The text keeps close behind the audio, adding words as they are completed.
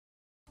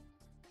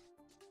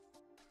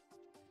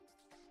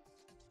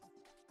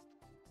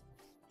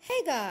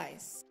Hey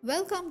guys,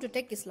 welcome to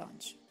Tech is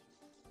Launch.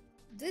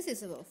 This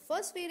is our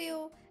first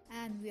video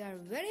and we are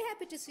very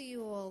happy to see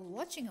you all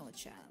watching our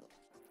channel.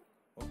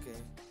 Okay,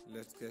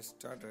 let's get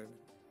started.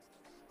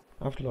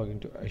 After logging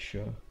to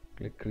Azure,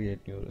 click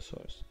Create New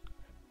Resource.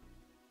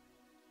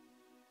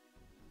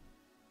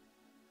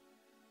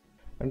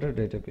 Under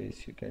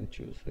Database, you can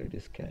choose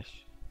Redis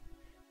Cache.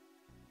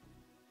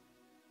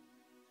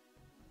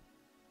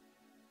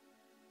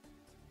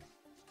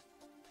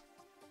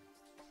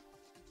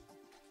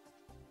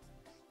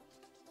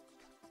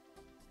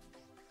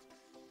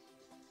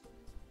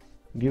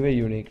 Give a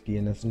unique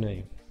DNS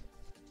name.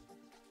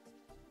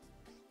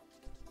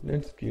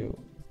 Let's give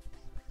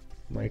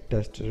my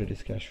test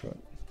Redis Cache one.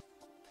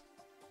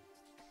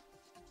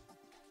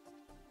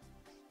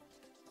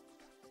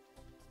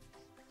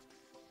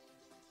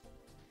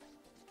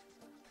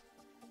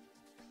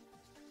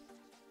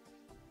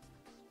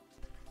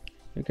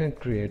 You can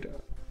create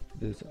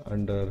this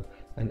under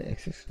an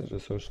existing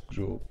resource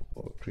group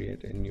or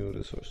create a new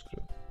resource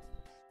group.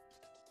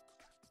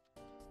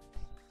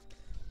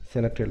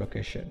 Select a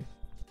location.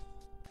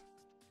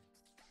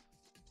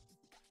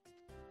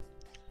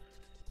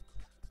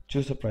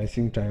 Choose a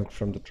pricing type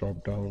from the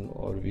drop down,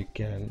 or we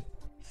can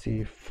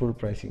see full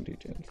pricing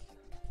details.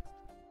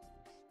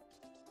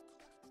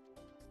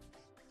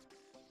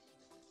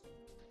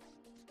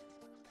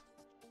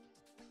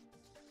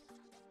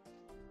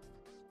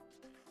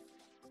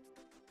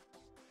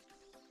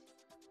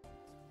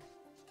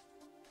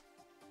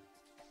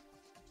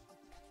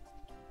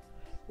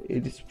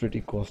 It is pretty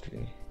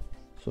costly,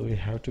 so we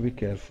have to be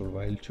careful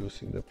while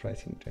choosing the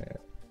pricing tab.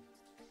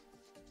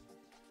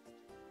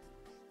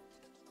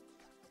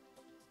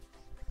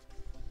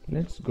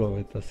 Let's go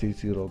with the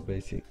C0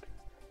 basic,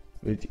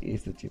 which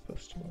is the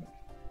cheapest one.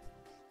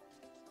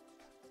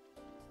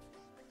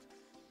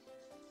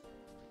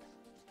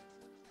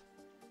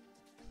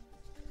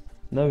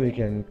 Now we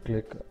can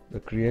click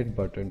the create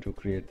button to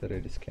create the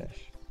Redis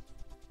cache.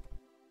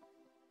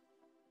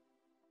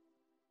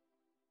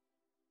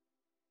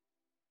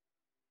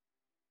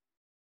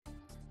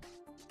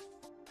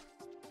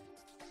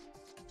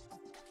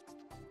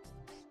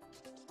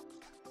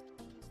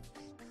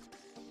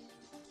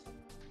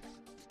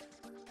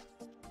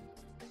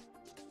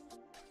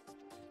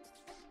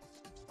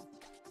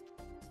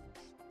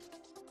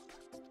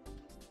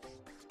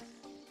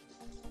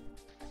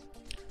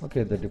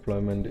 Okay, the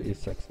deployment is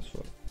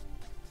successful.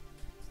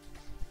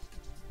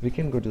 We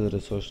can go to the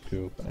resource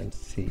group and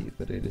see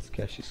the Redis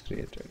cache is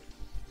created.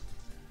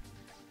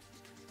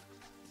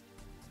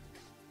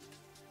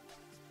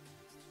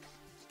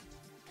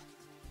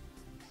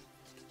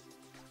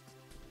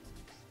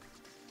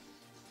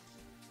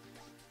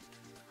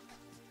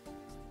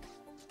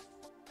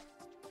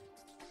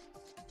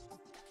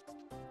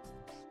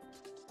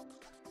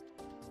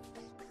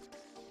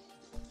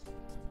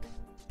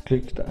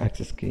 Click the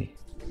access key.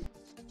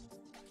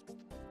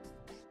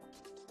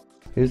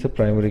 Here is the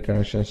primary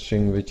connection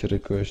string which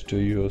requires to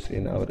use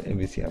in our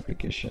MVC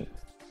application.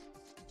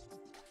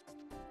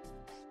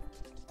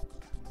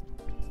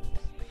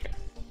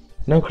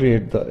 Now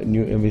create the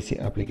new MVC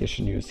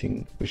application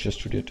using Visual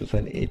Studio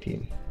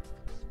 2018.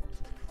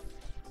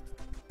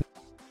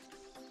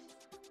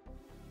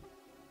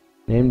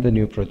 Name the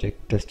new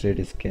project Test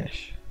Redis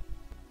Cache.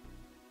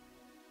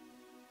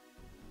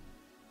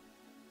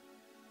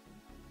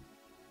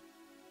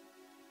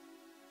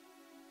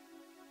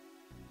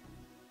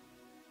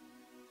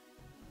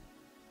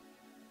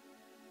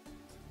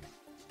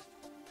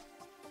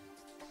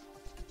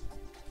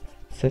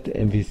 Set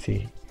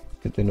MVC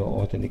with no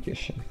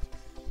authentication.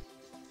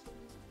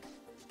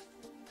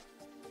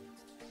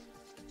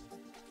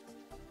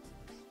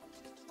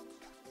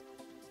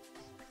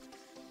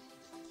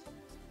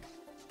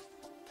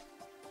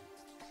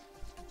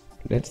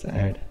 Let's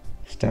add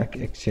stack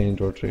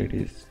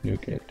exchange.redis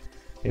NuGet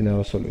in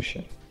our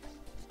solution.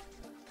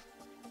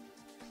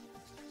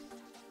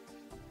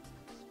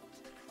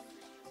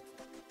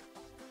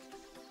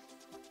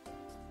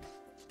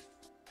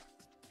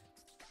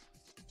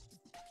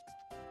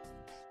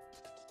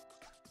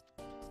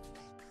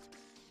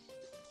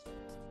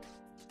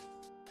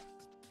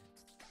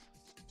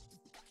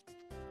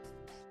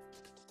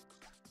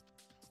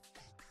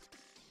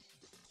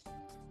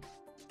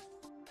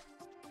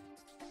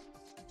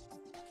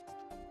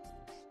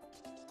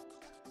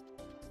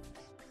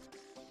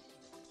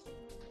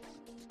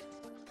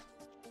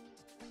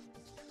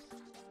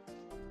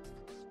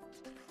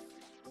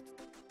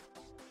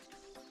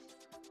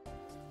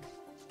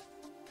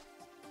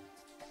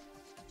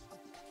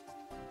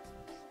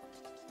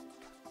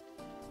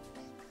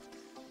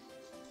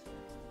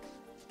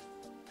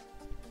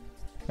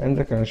 And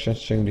the connection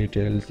string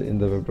details in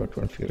the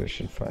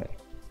web.configuration file.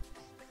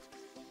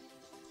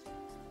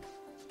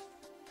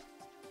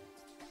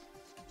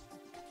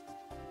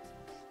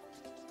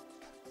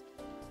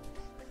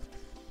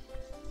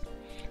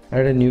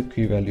 Add a new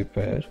key value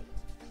pair.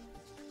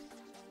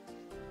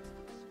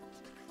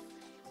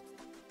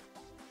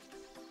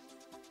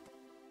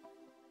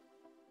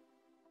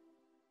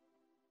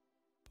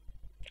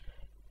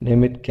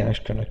 Name it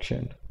cache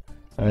connection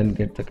and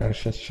get the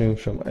connection string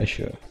from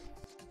Azure.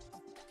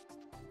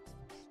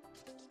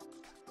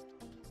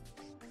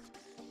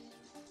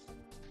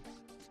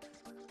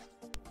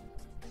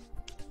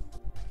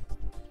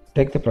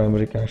 Take the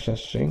primary connection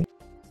string,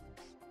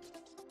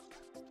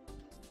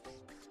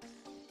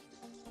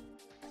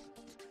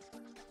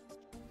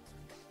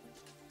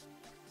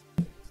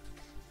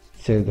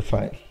 save the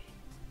file.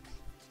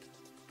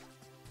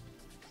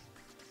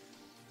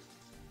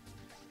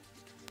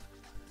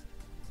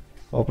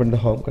 Open the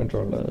home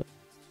controller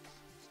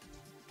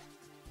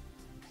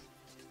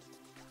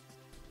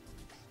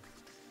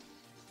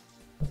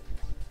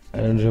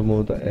and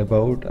remove the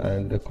about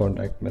and the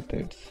contact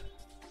methods.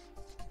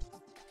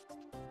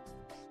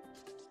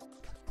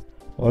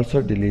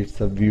 Also delete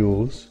the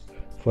views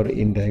for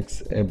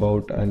index,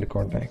 about and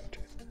contact.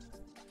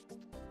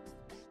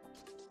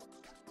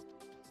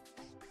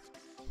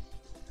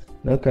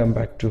 Now come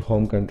back to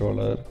home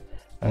controller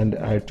and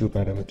add two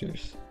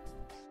parameters.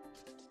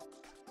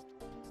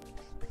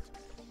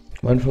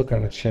 One for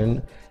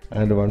connection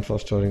and one for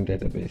storing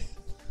database.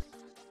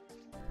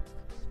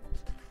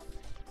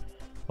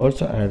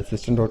 Also add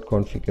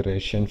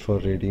system.configuration for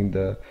reading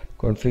the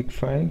config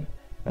file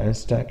and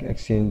stack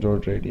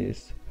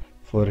exchange.radius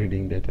for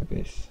reading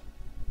database.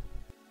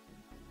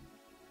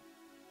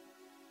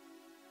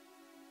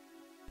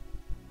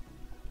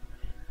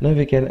 Now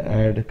we can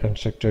add a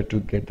constructor to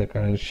get the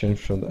connection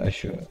from the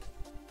Azure.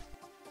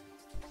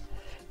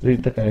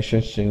 Read the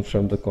connection string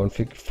from the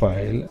config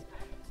file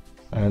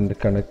and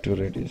connect to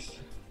Redis.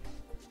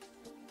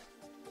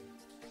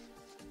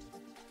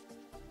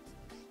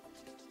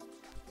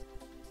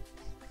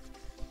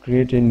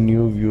 Create a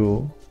new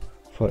view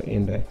for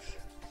index.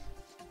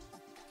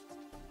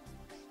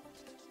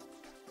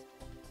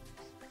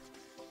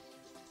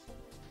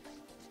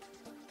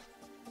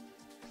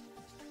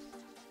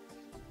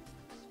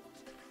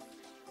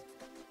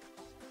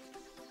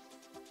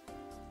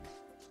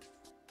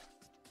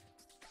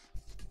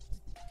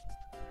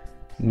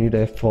 Need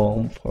a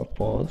form for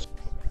post,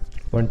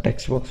 one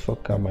text box for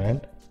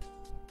command,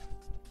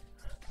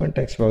 one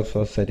text box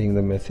for setting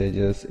the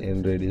messages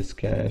in Redis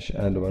cache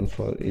and one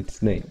for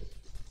its name.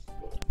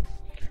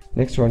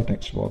 Next, one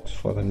text box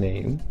for the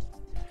name,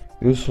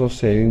 used for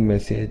saving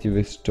message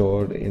which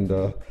stored in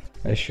the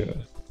Azure.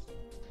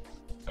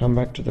 Come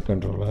back to the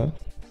controller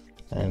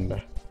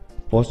and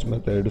post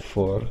method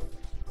for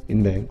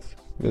index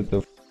with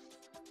the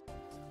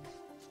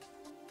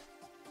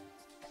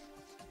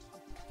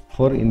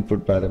four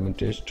input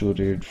parameters to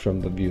read from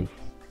the view.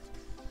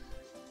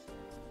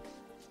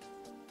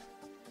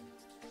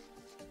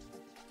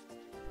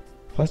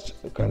 First,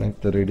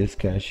 connect the Redis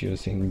cache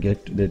using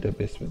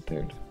getDatabase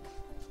method.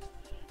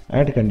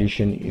 Add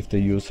condition if the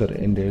user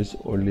enters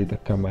only the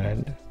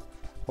command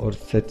or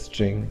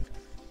setString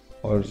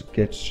or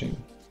getString.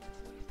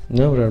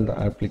 Now run the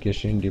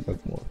application in debug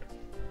mode.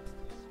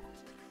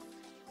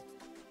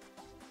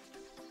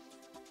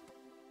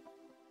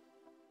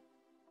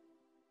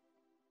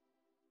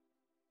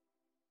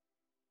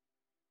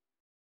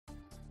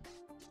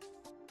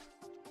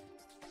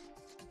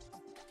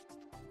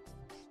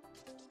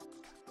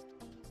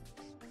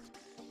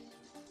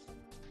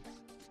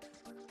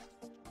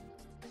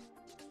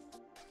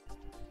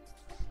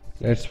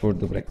 Let's put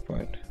the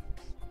breakpoint.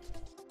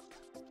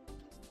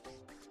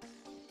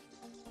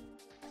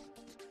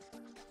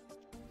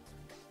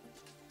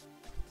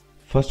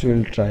 First we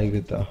will try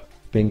with the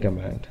ping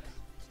command.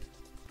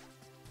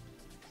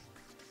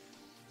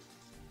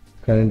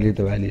 Currently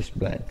the value is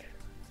blank.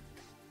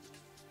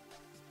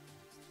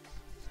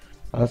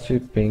 As we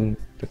ping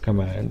the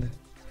command,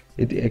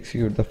 it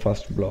executes the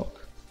first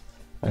block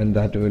and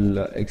that will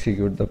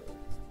execute the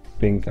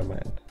ping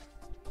command.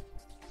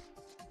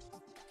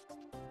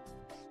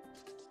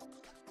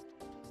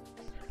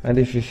 And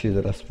if you see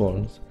the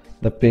response,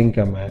 the ping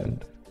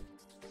command,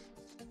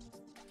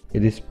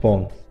 it is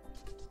pong.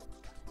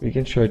 We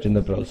can show it in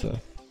the browser.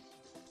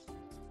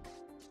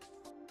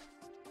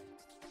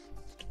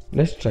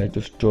 Let's try to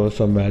store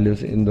some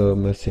values in the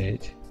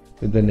message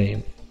with the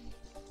name.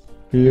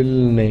 We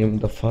will name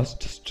the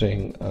first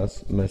string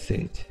as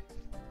message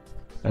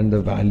and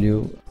the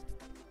value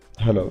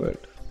hello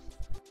world.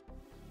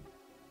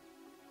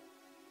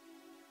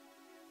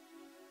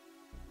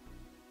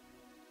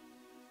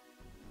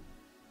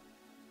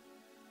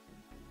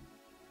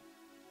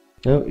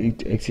 Now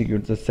it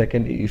executes the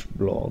second if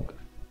block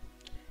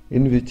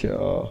in which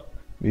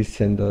we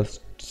send the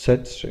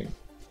set string.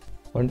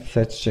 Once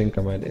set string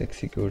command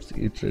executes,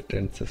 it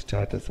returns the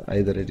status,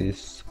 either it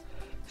is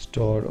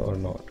stored or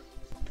not,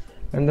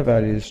 and the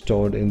value is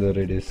stored in the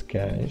Redis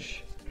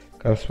cache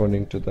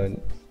corresponding to the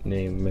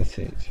name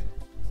message.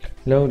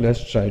 Now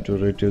let's try to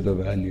retrieve the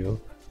value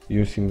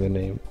using the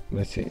name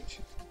message.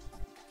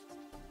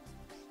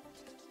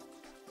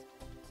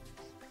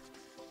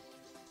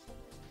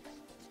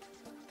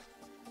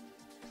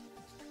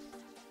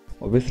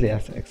 Obviously,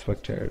 as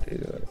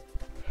expected,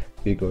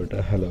 we got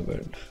a hello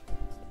world.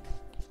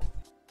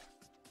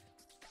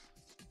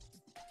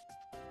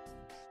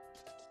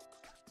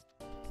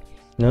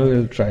 Now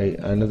we'll try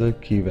another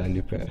key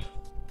value pair,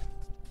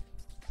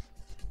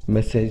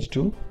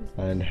 message2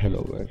 and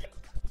hello world.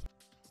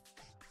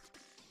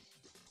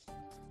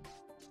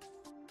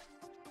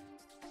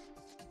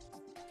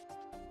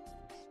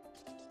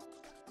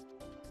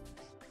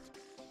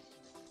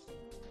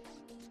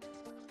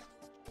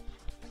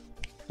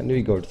 And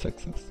we got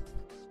success.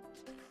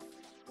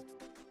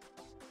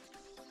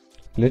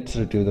 Let's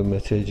retrieve the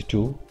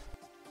message2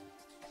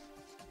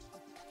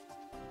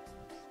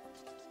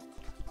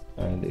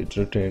 and it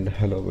returned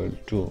hello world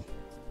 2.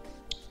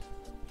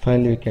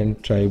 Finally, we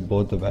can try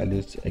both the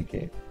values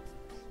again.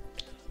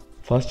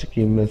 First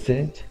key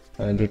message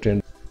and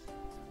return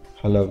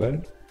hello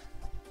world,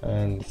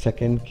 and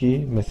second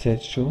key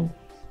message2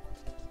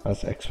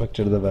 as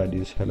expected the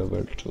values hello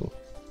world 2.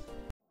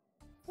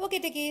 Okay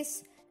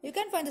techies, you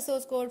can find the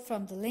source code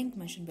from the link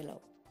mentioned below.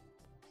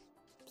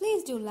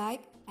 Please do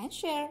like and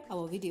share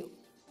our video.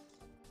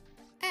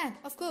 And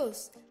of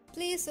course,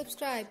 please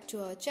subscribe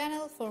to our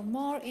channel for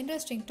more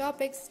interesting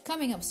topics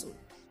coming up soon.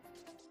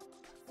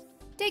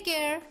 Take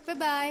care.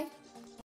 Bye-bye.